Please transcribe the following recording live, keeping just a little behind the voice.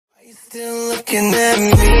Still looking at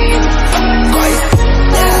me.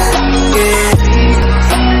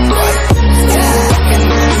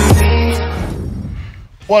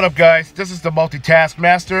 What up, guys? This is the Multitask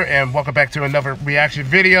Master, and welcome back to another reaction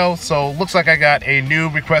video. So looks like I got a new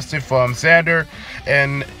requested from Xander,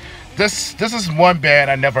 and this is one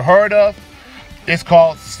band I never heard of. It's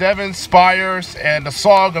called Spires, and the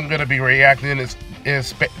song I'm gonna be reacting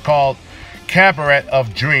is called Cabaret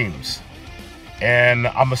of Dreams. And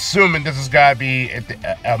I'm assuming this has got to be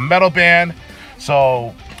a metal band,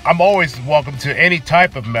 so I'm always welcome to any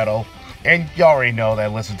type of metal, and you already know that I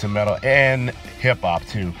listen to metal and hip-hop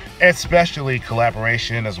too, especially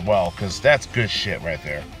collaboration as well, because that's good shit right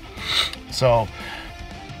there. So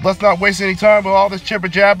let's not waste any time with all this jibber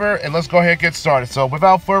jabber, and let's go ahead and get started. So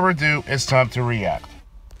without further ado, it's time to react.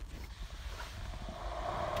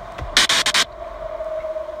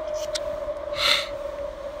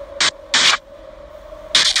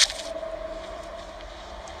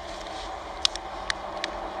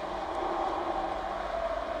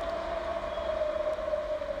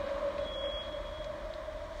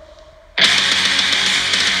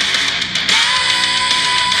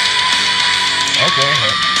 Okay,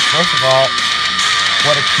 first of all,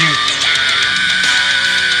 what a cute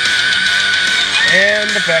and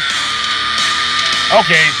effect.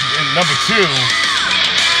 Okay, and number two,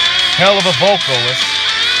 hell of a vocalist.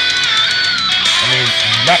 I mean,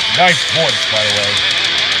 nice voice, by the way.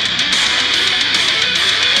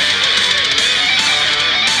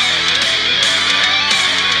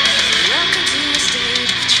 Welcome to a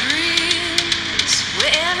state of dreams,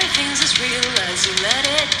 where everything's as real as you let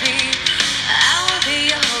it be. I will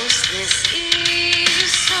be your host this eve,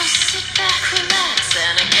 so sit back, relax,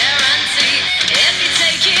 and I guarantee if you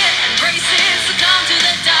take it, embrace it, succumb to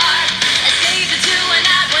the dark, escape into a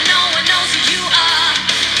night where no one knows who you are.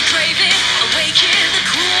 You crave it, awaken the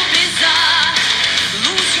cool bizarre,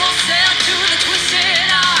 lose yourself to the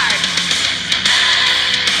twisted art.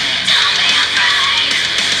 Don't be afraid,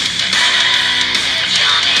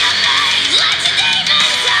 you'll be amazed. Let your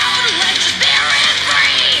demons out, let your spirit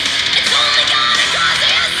free. It's only gonna cause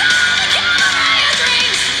you some the cabaret of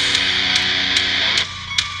dreams.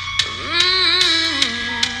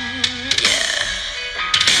 Yeah.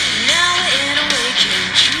 Now we're in a waking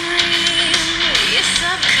dream, your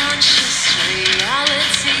subconscious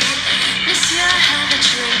reality. Monsieur, have a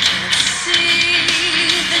drink and see.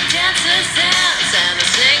 The dancers dance and the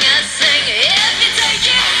singers sing. If you take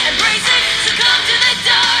it, embrace it, succumb to the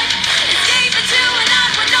dark, escape into a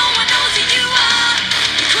night where no one knows who you are.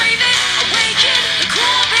 You crave it, awaken the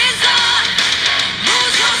cool bizarre,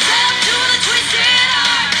 lose yourself to the twisted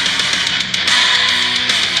art.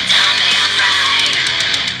 Don't be afraid,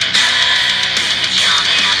 you'll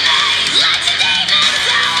be amazed. Let your demons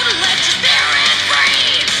out, let your spirit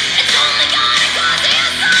free. It's only gonna cause you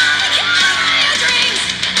some the cabaret of dreams.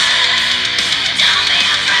 Don't be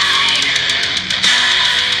afraid,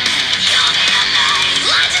 you'll be amazed.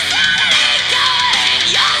 Let your sanity go and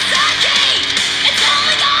you're the key. It's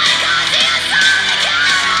only gonna cause you some the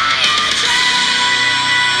cabaret of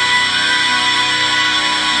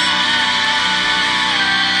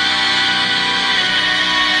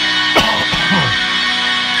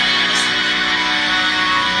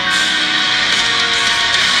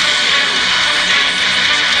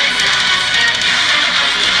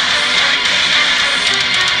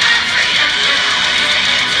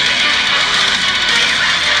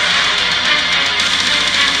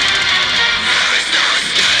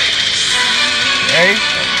Hey,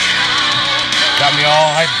 got me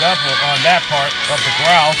all hyped up on that part of the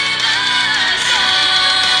growl.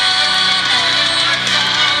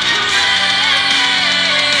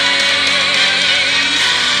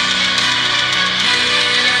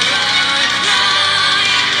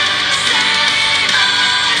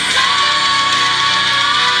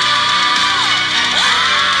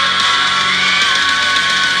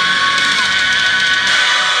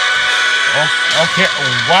 Okay,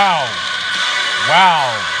 wow.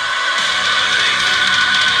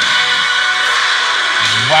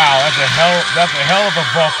 Wow, that's a hell of a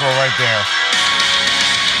vocal right there.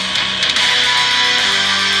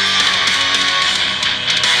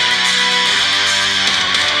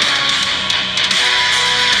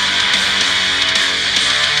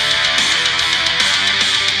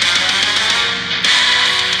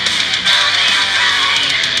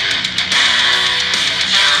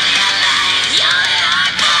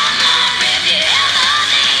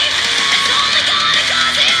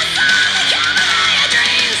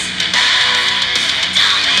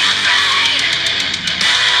 Don't be afraid.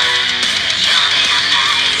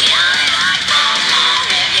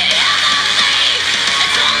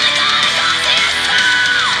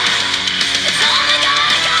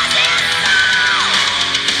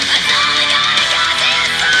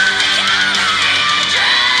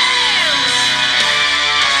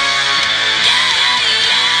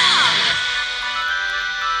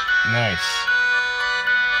 Nice.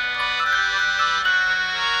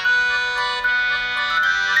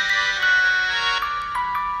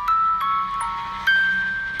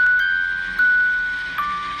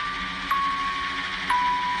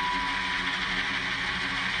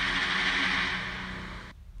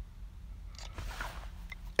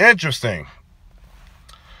 Interesting.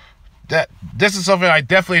 This is something I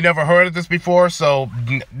definitely never heard of this before, so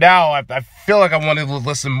now I feel like I wanted to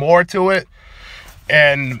listen more to it,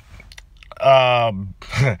 and I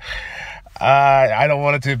don't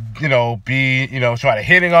want it to be try to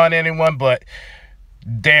hitting on anyone, but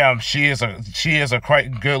damn, she is a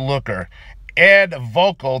quite good looker and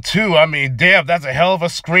vocal too. I mean, damn, that's a hell of a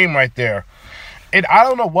scream right there, and I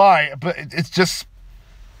don't know why, but it's just,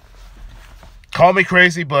 call me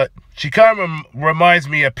crazy, but she kind of reminds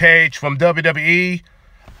me of Paige from WWE.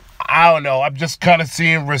 I don't know. I'm just kind of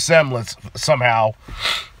seeing resemblance somehow.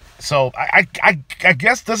 So I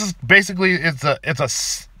guess this is basically it's a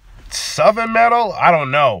southern metal. I don't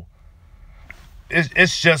know.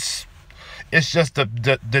 It's just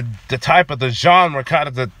the type of the genre kind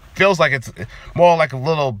of that feels like it's more like a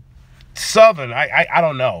little southern. I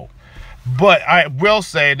don't know, but I will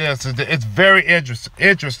say this: it's very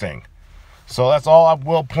interesting. So that's all I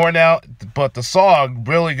will point out. But the song,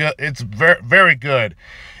 really good. It's very, very good.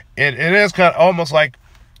 It is kind of almost like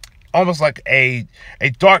a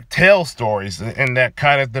dark tale stories in that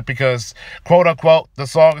kind of, because quote unquote the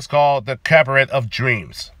song is called the Cabaret of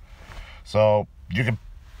Dreams. So you can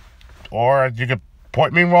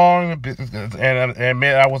point me wrong and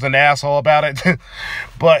admit I was an asshole about it,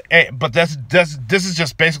 but this is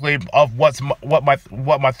just basically of what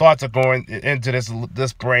my thoughts are going into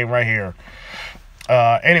this brain right here.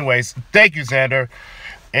 Anyways, thank you, Xander,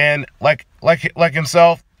 and like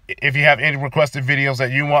himself, if you have any requested videos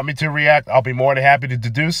that you want me to react, I'll be more than happy to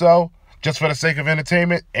do so, just for the sake of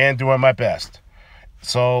entertainment and doing my best.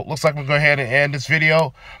 So looks like we'll go ahead and end this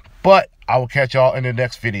video, but I will catch y'all in the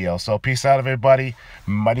next video. So peace out, everybody.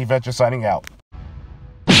 Mighty Venture signing out.